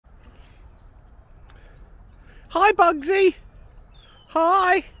Hi, Bugsy.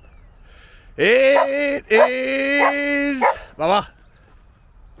 Hi. It is... Baba.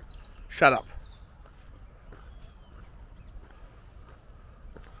 Shut up.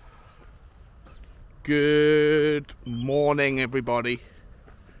 Good morning, everybody.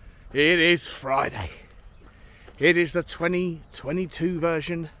 It is Friday. It is the 2022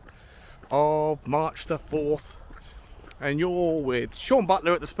 version of March the 4th. And you're with Sean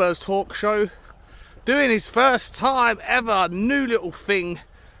Butler at the Spurs Talk Show, doing his first time ever new little thing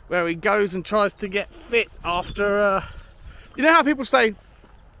where he goes and tries to get fit after, you know how people say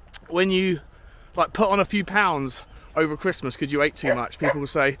when you like put on a few pounds over Christmas because you ate too much, people will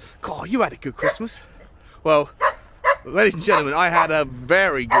say, God, you had a good Christmas. Well, ladies and gentlemen, I had a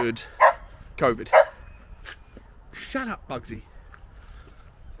very good COVID. Shut up, Bugsy.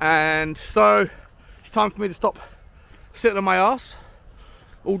 And so it's time for me to stop sitting on my ass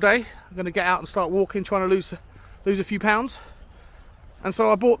all day. I'm going to get out and start walking, trying to lose a few pounds. And so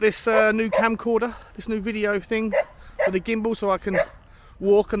I bought this new camcorder, this new video thing with a gimbal, so I can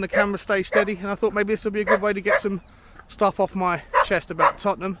walk and the camera stays steady. And I thought maybe this would be a good way to get some stuff off my chest about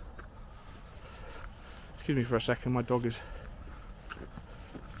Tottenham. Excuse me for a second, my dog is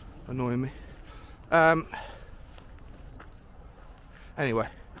annoying me. Anyway,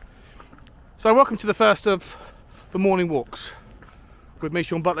 so welcome to the first of the morning walks with me,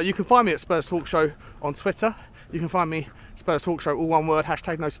 Sean Butler. You can find me at Spurs Talk Show on Twitter. You can find me Spurs Talk Show, all one word,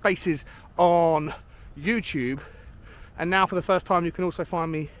 hashtag no spaces, on YouTube. And now for the first time you can also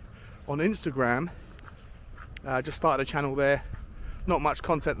find me on Instagram. Just started a channel there. Not much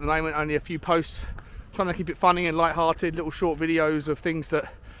content at the moment, only a few posts. Trying to keep it funny and light-hearted, little short videos of things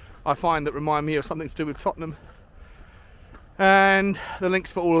that I find that remind me of something to do with Tottenham. And the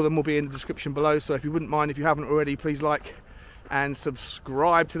links for all of them will be in the description below, so if you wouldn't mind, if you haven't already, please like and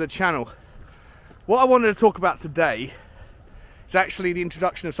subscribe to the channel. What I wanted to talk about today is actually the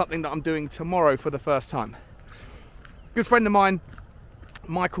introduction of something that I'm doing tomorrow for the first time. A good friend of mine,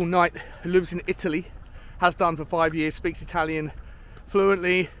 Michael Knight, who lives in Italy, has done for 5 years, speaks Italian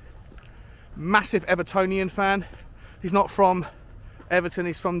fluently, massive Evertonian fan. He's not from Everton,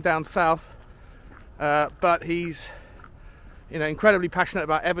 he's from down south, but he's incredibly passionate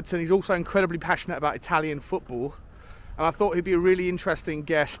about Everton. He's also incredibly passionate about Italian football, and I thought he'd be a really interesting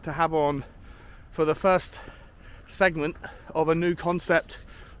guest to have on for the first segment of a new concept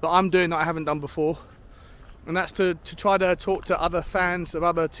that I'm doing that I haven't done before, and that's to try to talk to other fans of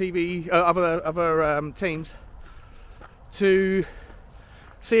other teams to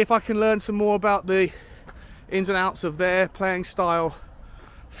see if I can learn some more about the ins and outs of their playing style,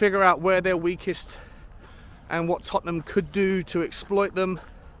 figure out where they're weakest and what Tottenham could do to exploit them,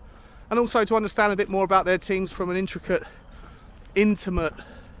 and also to understand a bit more about their teams from an intricate, intimate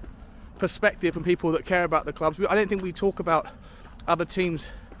perspective from people that care about the clubs. I don't think we talk about other teams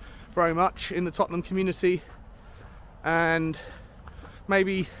very much in the Tottenham community, and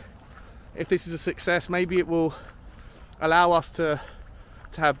maybe if this is a success, maybe it will allow us to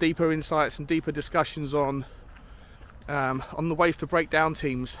have deeper insights and deeper discussions on the ways to break down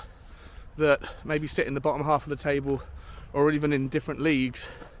teams that maybe sit in the bottom half of the table or even in different leagues,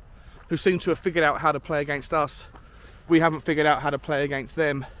 who seem to have figured out how to play against us. We haven't figured out how to play against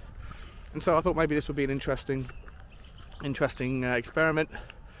them. And so I thought maybe this would be an interesting experiment.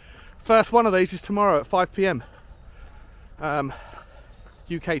 First one of these is tomorrow at 5 PM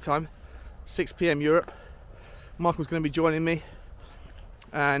UK time, 6 PM Europe. Michael's going to be joining me,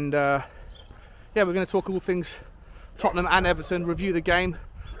 and yeah, we're going to talk all things Tottenham and Everton, review the game.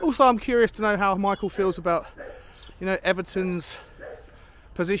 Also, I'm curious to know how Michael feels about Everton's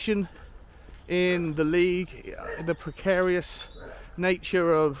position in the league, the precarious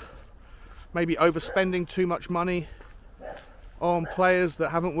nature of maybe overspending too much money on players that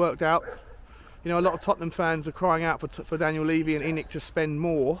haven't worked out. A lot of Tottenham fans are crying out for Daniel Levy and Enoch to spend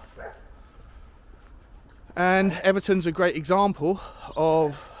more. And Everton's a great example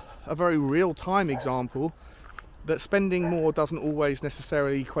of a very real-time example that spending more doesn't always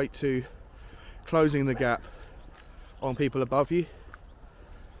necessarily equate to closing the gap on people above you.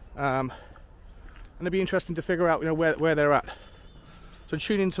 And it'd be interesting to figure out where they're at. So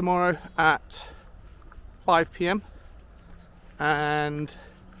tune in tomorrow at 5 PM and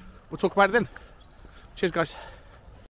we'll talk about it then. Cheers, guys.